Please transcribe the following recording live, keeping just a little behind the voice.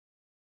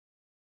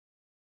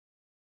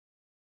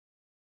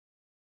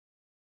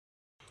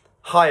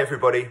Hi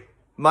everybody,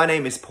 my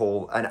name is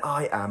Paul and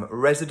I am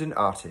resident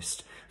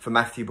artist for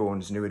Matthew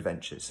Bourne's New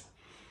Adventures.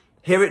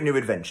 Here at New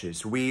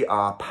Adventures, we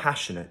are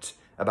passionate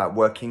about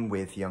working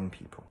with young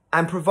people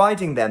and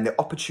providing them the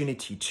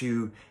opportunity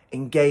to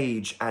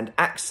engage and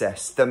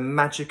access the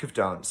magic of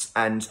dance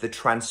and the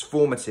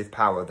transformative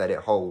power that it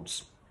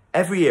holds.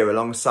 Every year,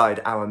 alongside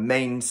our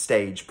main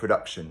stage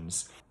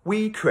productions,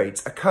 we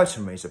create a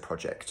curtain raiser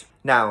project.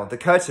 Now, the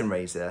curtain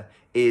raiser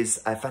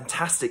is a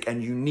fantastic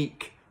and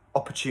unique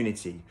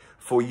opportunity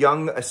for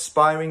young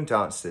aspiring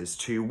dancers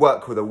to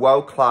work with a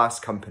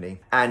world-class company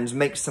and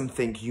make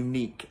something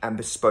unique and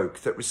bespoke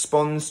that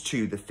responds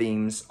to the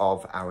themes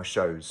of our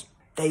shows.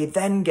 They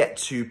then get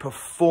to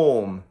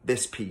perform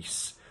this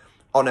piece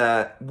on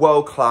a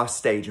world-class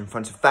stage in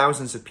front of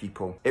thousands of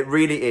people. It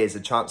really is a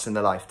chance in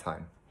a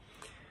lifetime.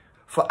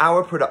 For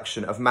our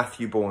production of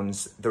Matthew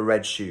Bourne's The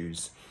Red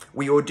Shoes,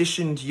 we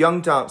auditioned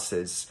young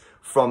dancers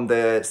from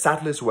the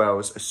Sadler's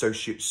Wells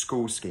Associate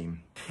School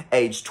Scheme,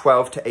 aged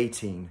 12 to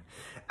 18.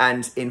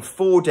 And in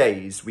 4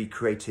 days, we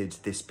created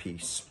this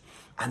piece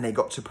and they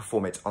got to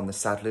perform it on the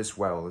Sadler's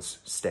Wells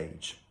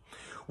stage.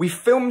 We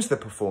filmed the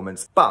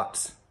performance,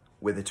 but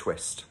with a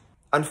twist.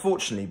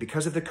 Unfortunately,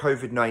 because of the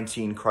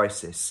COVID-19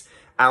 crisis,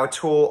 our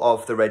tour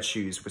of The Red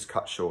Shoes was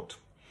cut short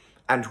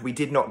and we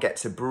did not get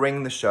to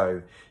bring the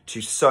show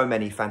to so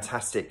many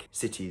fantastic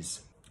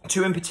cities.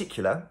 Two in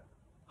particular,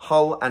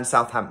 Hull and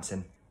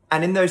Southampton.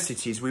 And in those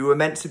cities, we were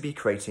meant to be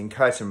creating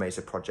curtain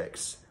raiser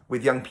projects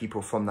with young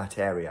people from that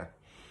area.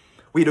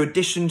 We'd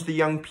auditioned the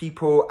young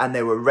people and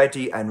they were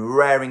ready and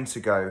raring to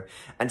go.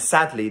 And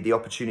sadly, the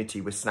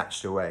opportunity was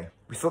snatched away.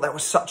 We thought that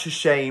was such a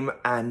shame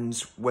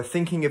and we're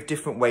thinking of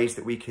different ways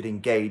that we could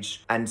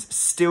engage and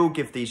still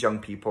give these young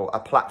people a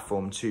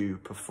platform to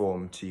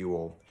perform to you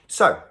all.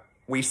 So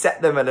we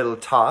set them a little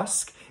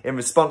task in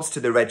response to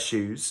The Red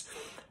Shoes.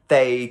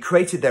 They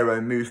created their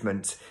own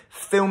movement,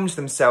 filmed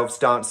themselves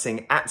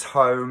dancing at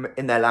home,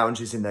 in their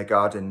lounges, in their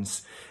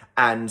gardens,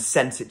 and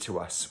sent it to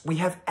us. We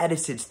have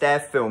edited their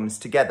films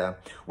together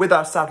with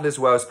our Sadler's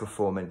Wells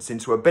performance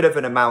into a bit of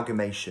an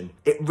amalgamation.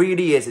 It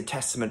really is a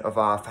testament of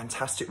our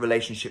fantastic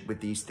relationship with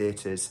these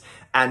theatres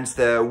and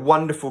the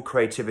wonderful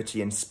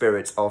creativity and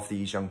spirit of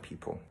these young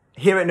people.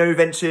 Here at New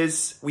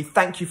Adventures, we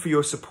thank you for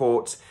your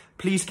support.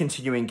 Please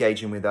continue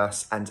engaging with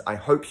us and I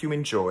hope you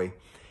enjoy.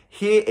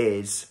 Here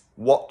is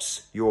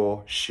What's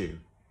Your Shoe?